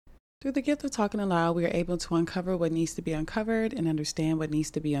Through the gift of talking aloud, we are able to uncover what needs to be uncovered and understand what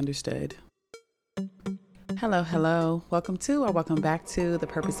needs to be understood. Hello. Welcome to or welcome back to the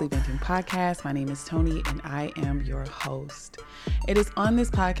Purposely Venting Podcast. My name is Tony and I am your host. It is on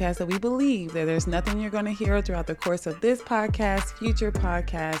this podcast that we believe that there's nothing you're going to hear throughout the course of this podcast, future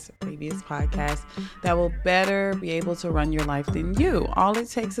podcasts, previous podcasts that will better be able to run your life than you. All it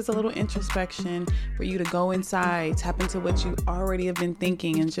takes is a little introspection for you to go inside, tap into what you already have been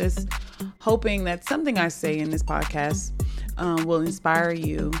thinking, and just hoping that something I say in this podcast will inspire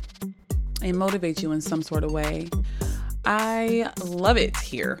you and motivate you in some sort of way. I love it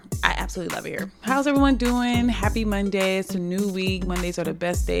here. I absolutely love it here. How's everyone doing? Happy Monday. It's a new week. Mondays are the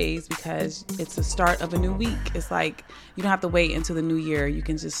best days because it's the start of a new week. It's like you don't have to wait until the new year. You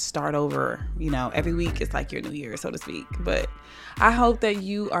can just start over. Every week it's like your new year, so to speak. But I hope that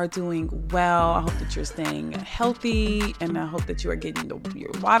you are doing well. I hope that you're staying healthy, and I hope that you are getting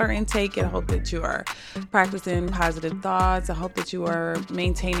your water intake. And I hope that you are practicing positive thoughts. I hope that you are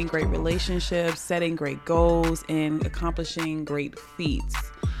maintaining great relationships, setting great goals, and accomplishing great feats.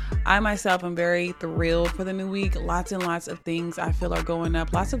 I myself am very thrilled for the new week. Lots and lots of things I feel are going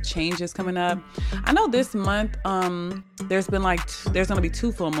up. Lots of changes coming up. I know this month there's going to be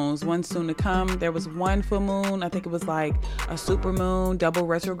 2 full moons, one soon to come. There was one full moon. I think it was like a super moon, double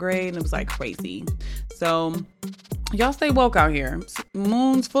retrograde, and it was like crazy. So y'all stay woke out here.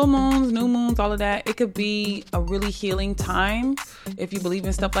 Moons, full moons, new moons, all of that. It could be a really healing time if you believe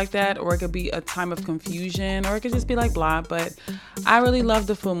in stuff like that, or it could be a time of confusion, or it could just be like blah. But I really love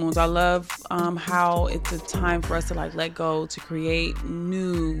the full moons. I love how it's a time for us to let go, to create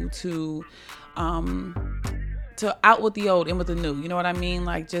new, to out with the old, in with the new. You know what I mean?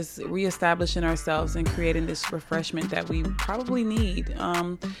 Like just reestablishing ourselves and creating this refreshment that we probably need,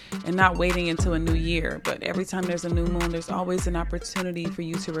 and not waiting until a new year. But every time there's a new moon, there's always an opportunity for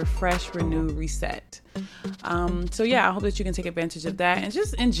you to refresh, renew, reset. So yeah, I hope that you can take advantage of that. And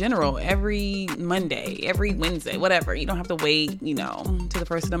just in general, every Monday, every Wednesday, whatever, you don't have to wait, to the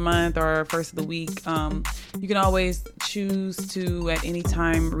first of the month or first of the week. You can always choose to at any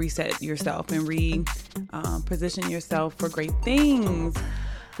time reset yourself and position yourself for great things.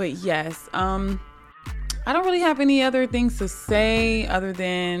 But yes, I don't really have any other things to say other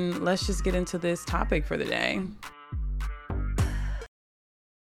than let's just get into this topic for the day.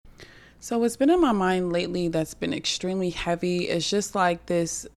 So what's been on my mind lately that's been extremely heavy is just like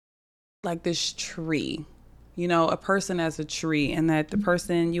this tree, a person as a tree, and that the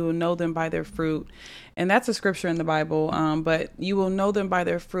person, you will know them by their fruit. And that's a scripture in the Bible, but you will know them by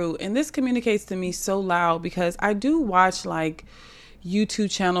their fruit. And this communicates to me so loud because I do watch YouTube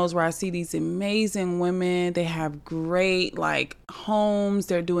channels where I see these amazing women. They have great homes.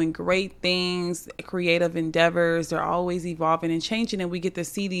 They're doing great things, creative endeavors. They're always evolving and changing. And we get to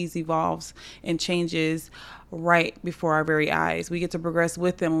see these evolves and changes right before our very eyes. We get to progress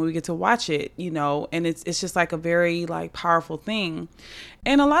with them and we get to watch it, and it's just like a very powerful thing.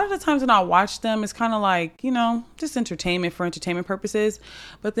 And a lot of the times when I watch them, it's kind of just entertainment for entertainment purposes.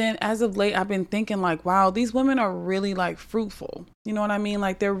 But then as of late, I've been thinking wow, these women are really fruitful. You know what I mean?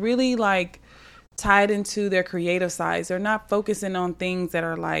 They're really tied into their creative sides. They're not focusing on things that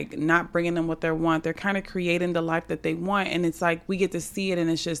are not bringing them what they want. They're kind of creating the life that they want. And it's we get to see it, and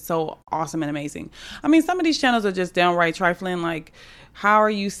it's just so awesome and amazing. I mean, some of these channels are just downright trifling. How are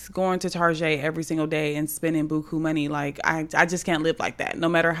you going to Target every single day and spending buku money? I just can't live like that. No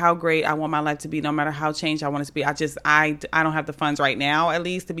matter how great I want my life to be, no matter how changed I want it to be, I don't have the funds right now, at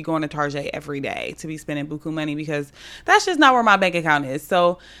least, to be going to Target every day, to be spending buku money, because that's just not where my bank account is.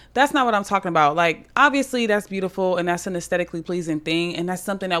 So that's not what I'm talking about. Obviously that's beautiful and that's an aesthetically pleasing thing. And that's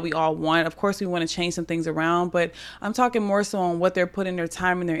something that we all want. Of course, we want to change some things around, but I'm talking more so on what they're putting their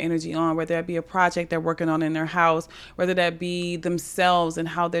time and their energy on, whether that be a project they're working on in their house, whether that be themselves and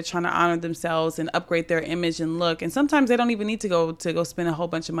how they're trying to honor themselves and upgrade their image and look. And sometimes they don't even need to go spend a whole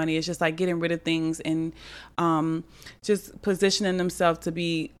bunch of money. It's just getting rid of things and just positioning themselves to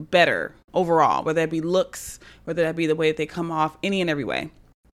be better overall, whether that be looks, whether that be the way that they come off, any and every way.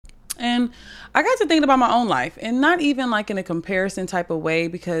 And I got to thinking about my own life, and not even in a comparison type of way,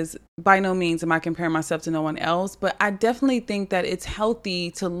 because by no means am I comparing myself to no one else. But I definitely think that it's healthy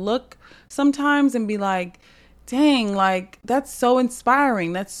to look sometimes and be dang, that's so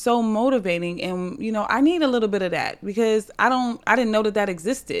inspiring. That's so motivating. And, I need a little bit of that because I didn't know that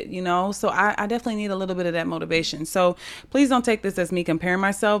existed, so I definitely need a little bit of that motivation. So please don't take this as me comparing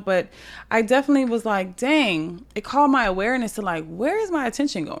myself, but I definitely was dang, it called my awareness to where is my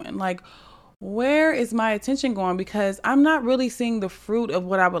attention going? where is my attention going? Because I'm not really seeing the fruit of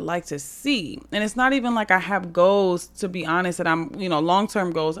what I would like to see. And it's not even like I have goals, to be honest, that I'm,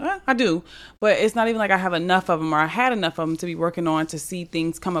 long-term goals. I do, but it's not even like I have enough of them or I had enough of them to be working on to see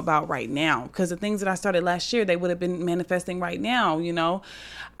things come about right now. Because the things that I started last year, they would have been manifesting right now,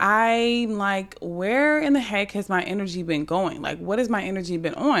 I'm like, where in the heck has my energy been going? Like, what has my energy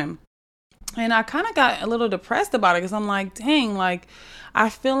been on? And I kind of got a little depressed about it because I'm like, dang, like, I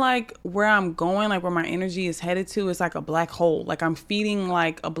feel like where I'm going, like where my energy is headed to is like a black hole. Like I'm feeding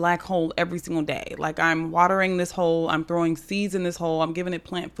like a black hole every single day. Like I'm watering this hole. I'm throwing seeds in this hole. I'm giving it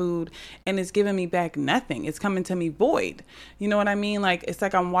plant food and it's giving me back nothing. It's coming to me void. You know what I mean? Like it's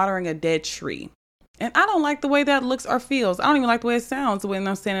like I'm watering a dead tree. And I don't like the way that looks or feels. I don't even like the way it sounds when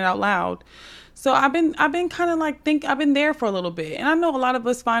I'm saying it out loud. So I've been kind of like I've been there for a little bit. And I know a lot of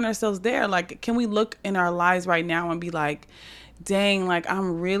us find ourselves there. Like, can we look in our lives right now and be like, dang, like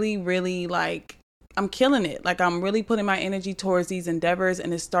I'm really, really like, I'm killing it. Like I'm really putting my energy towards these endeavors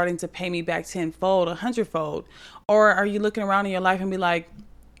and it's starting to pay me back tenfold, 100-fold. Or are you looking around in your life and be like,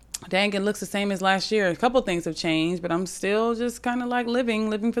 dang, it looks the same as last year. A couple things have changed, but I'm still just kind of like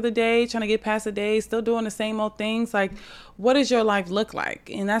living for the day, trying to get past the day, still doing the same old things. Like, what does your life look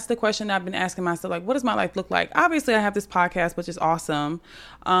like? And that's the question I've been asking myself. Like, what does my life look like? Obviously, I have this podcast, which is awesome.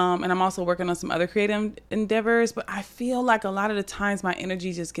 And I'm also working on some other creative endeavors. But I feel like a lot of the times my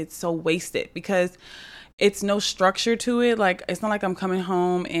energy just gets so wasted because it's no structure to it. Like, it's not like I'm coming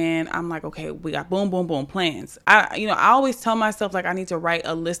home and I'm like, okay, we got boom, boom, boom plans. I always tell myself like I need to write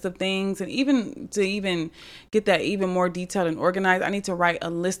a list of things, and even to get that even more detailed and organized, I need to write a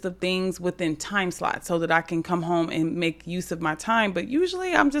list of things within time slots so that I can come home and make use of my time. But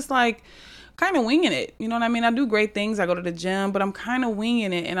usually I'm just like kind of winging it. You know what I mean? I do great things. I go to the gym, but I'm kind of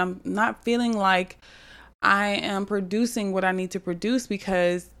winging it and I'm not feeling like I am producing what I need to produce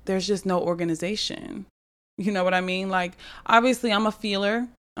because there's just no organization. You know what I mean? Like, obviously, I'm a feeler.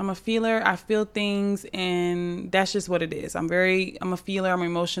 I feel things, and that's just what it is. I'm a feeler. I'm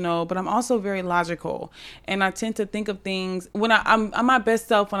emotional, but I'm also very logical. And I tend to think of things when I'm my best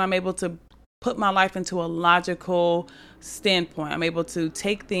self when I'm able to put my life into a logical standpoint. I'm able to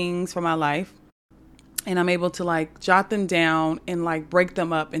take things from my life, and I'm able to like jot them down and like break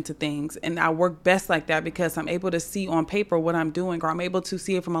them up into things. And I work best like that because I'm able to see on paper what I'm doing, or I'm able to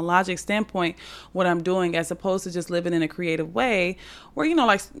see it from a logic standpoint, what I'm doing, as opposed to just living in a creative way where,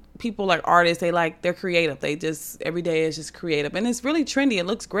 like people like artists, they're creative. They just, every day is just creative and it's really trendy. It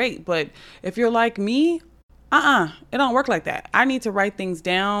looks great. But if you're like me, it don't work like that. I need to write things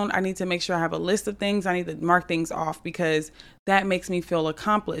down. I need to make sure I have a list of things. I need to mark things off because that makes me feel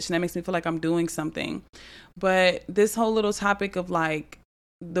accomplished and that makes me feel like I'm doing something. But this whole little topic of like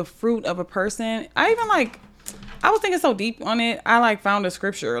the fruit of a person, I was thinking so deep on it. I found a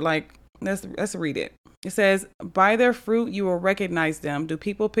scripture. Let's read it. It says, by their fruit, you will recognize them. Do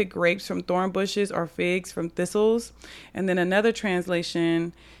people pick grapes from thorn bushes or figs from thistles? And then another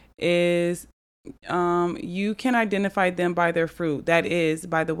translation is, you can identify them by their fruit. That is,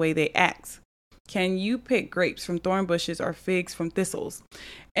 by the way they act. Can you pick grapes from thorn bushes or figs from thistles?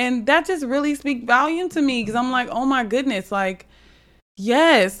 And that just really speaks volume to me because I'm like, oh my goodness, like,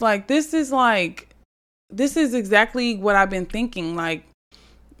 yes, like this is exactly what I've been thinking. Like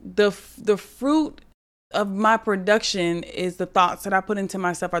the fruit of my production is the thoughts that I put into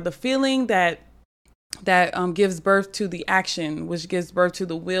myself, or the feeling that gives birth to the action, which gives birth to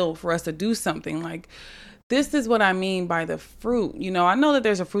the will for us to do something. Like, this is what I mean by the fruit. I know that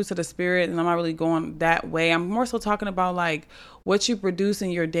there's a fruits of the spirit, and I'm not really going that way. I'm more so talking about like what you produce in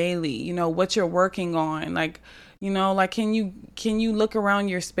your daily, what you're working on. Like, can you look around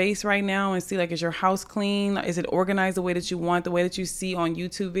your space right now and see, like, is your house clean? Is it organized the way that you want, the way that you see on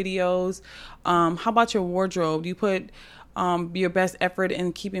YouTube videos? How about your wardrobe? Do you put your best effort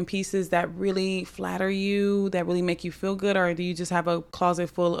in keeping pieces that really flatter you, that really make you feel good? Or do you just have a closet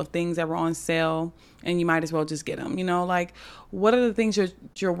full of things that were on sale and you might as well just get them? Like, what are the things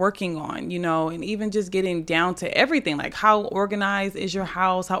you're working on, and even just getting down to everything. Like, how organized is your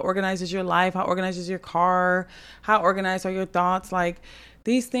house? How organized is your life? How organized is your car? How organized are your thoughts? Like,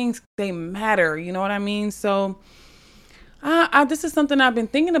 these things, they matter. You know what I mean? So this is something I've been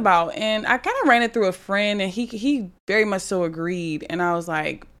thinking about, and I kind of ran it through a friend, and he very much so agreed. And I was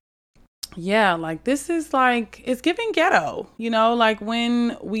like, yeah, like, this is like, it's giving ghetto, like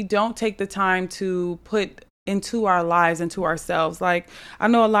when we don't take the time to put into our lives, into ourselves. Like, I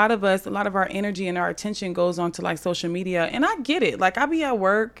know a lot of our energy and our attention goes on to like social media, and I get it. Like, I be at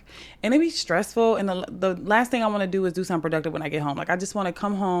work and it be stressful, and the last thing I want to do is do something productive when I get home. Like, I just want to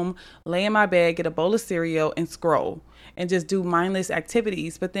come home, lay in my bed, get a bowl of cereal and scroll and just do mindless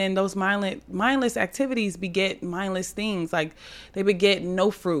activities. But then those mindless activities beget mindless things. Like, they beget no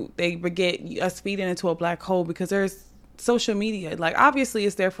fruit. They beget us feeding into a black hole, because there's social media. Like, obviously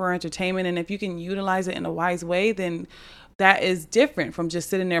it's there for entertainment, and if you can utilize it in a wise way, then that is different from just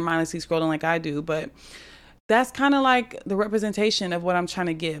sitting there mindlessly scrolling like I do. But that's kind of like the representation of what I'm trying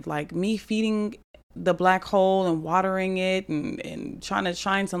to give. Like, me feeding the black hole and watering it and trying to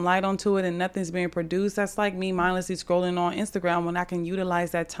shine some light onto it, and nothing's being produced. That's like me mindlessly scrolling on Instagram when I can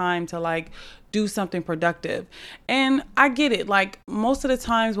utilize that time to like do something productive. And I get it. Like, most of the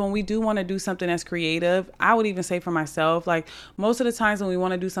times when we do want to do something that's creative, I would even say for myself, like, most of the times when we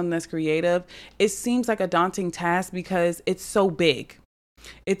want to do something that's creative, it seems like a daunting task because it's so big.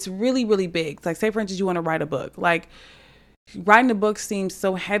 It's really, really big. Like, say for instance, you want to write a book. Like, writing a book seems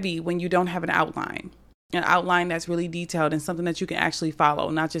so heavy when you don't have an outline that's really detailed and something that you can actually follow,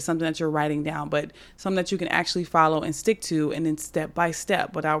 not just something that you're writing down, but something that you can actually follow and stick to, and then step by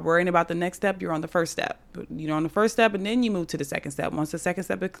step without worrying about the next step. You're on the first step. You're on the first step, and then you move to the second step. Once the second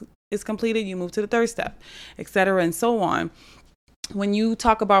step is completed, you move to the third step, etc., and so on. When you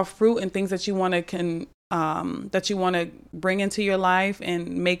talk about fruit and things that you want to bring into your life and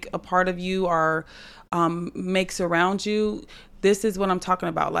make a part of you, or make surround you, this is what I'm talking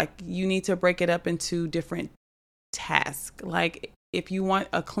about. Like, you need to break it up into different tasks. Like, if you want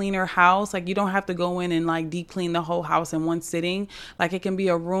a cleaner house, like, you don't have to go in and like deep clean the whole house in one sitting. Like, it can be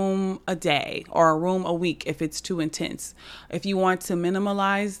a room a day or a room a week if it's too intense. If you want to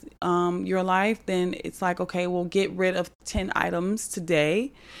minimalize your life, then it's like, okay, we'll get rid of 10 items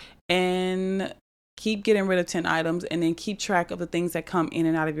today and keep getting rid of 10 items, and then keep track of the things that come in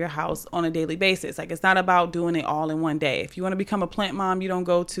and out of your house on a daily basis. Like, it's not about doing it all in one day. If you want to become a plant mom, you don't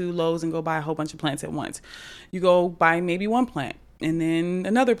go to Lowe's and go buy a whole bunch of plants at once. You go buy maybe one plant and then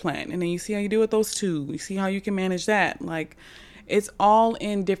another plant, and then you see how you do with those two. You see how you can manage that. Like, it's all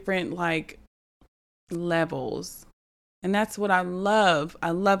in different like levels. And that's what I love.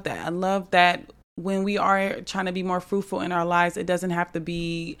 I love that. I love that when we are trying to be more fruitful in our lives, it doesn't have to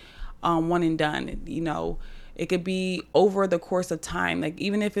be one and done. You know, it could be over the course of time. Like,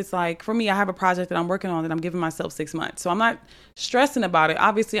 even if it's like, for me, I have a project that I'm working on that I'm giving myself 6 months. So I'm not stressing about it.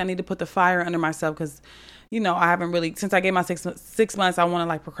 Obviously, I need to put the fire under myself because, you know, I haven't really, since I gave my six months, I want to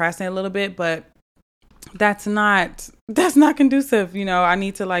like procrastinate a little bit, but that's not conducive. You know, I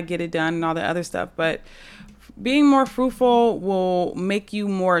need to like get it done and all the other stuff. But being more fruitful will make you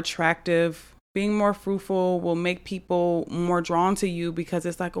more attractive. Being more fruitful will make people more drawn to you, because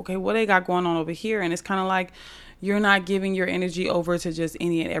it's like, okay, what they got going on over here? And it's kind of like, you're not giving your energy over to just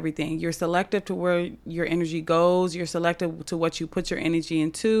any and everything. You're selective to where your energy goes. You're selective to what you put your energy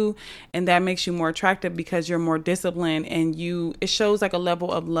into. And that makes you more attractive because you're more disciplined, and it shows like a level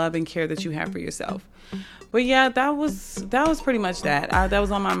of love and care that you have for yourself. But yeah, that was pretty much that. That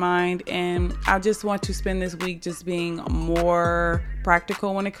was on my mind, and I just want to spend this week just being more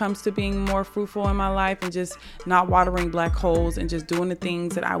practical when it comes to being more fruitful in my life, and just not watering black holes, and just doing the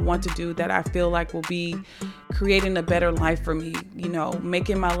things that I want to do that I feel like will be creating a better life for me. You know,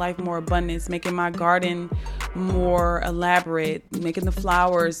 making my life more abundance, making my garden more elaborate, making the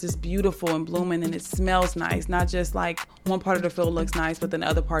flowers just beautiful and blooming, and it smells nice. Not just like one part of the field looks nice, but then the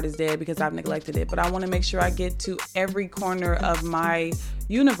other part is dead because I've neglected it. But I want to make sure I get to every corner of my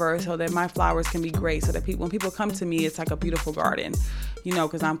universe so that my flowers can be great, so that when people come to me, it's like a beautiful garden, you know,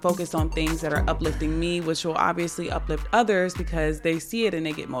 because I'm focused on things that are uplifting me, which will obviously uplift others because they see it and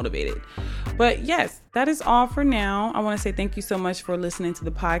they get motivated. But yes, that is all for now. I want to say thank you so much for listening to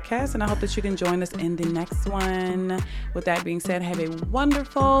the podcast, and I hope that you can join us in the next one. With that being said, have a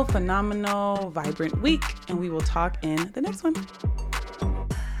wonderful, phenomenal, vibrant week, and we will talk in the next one.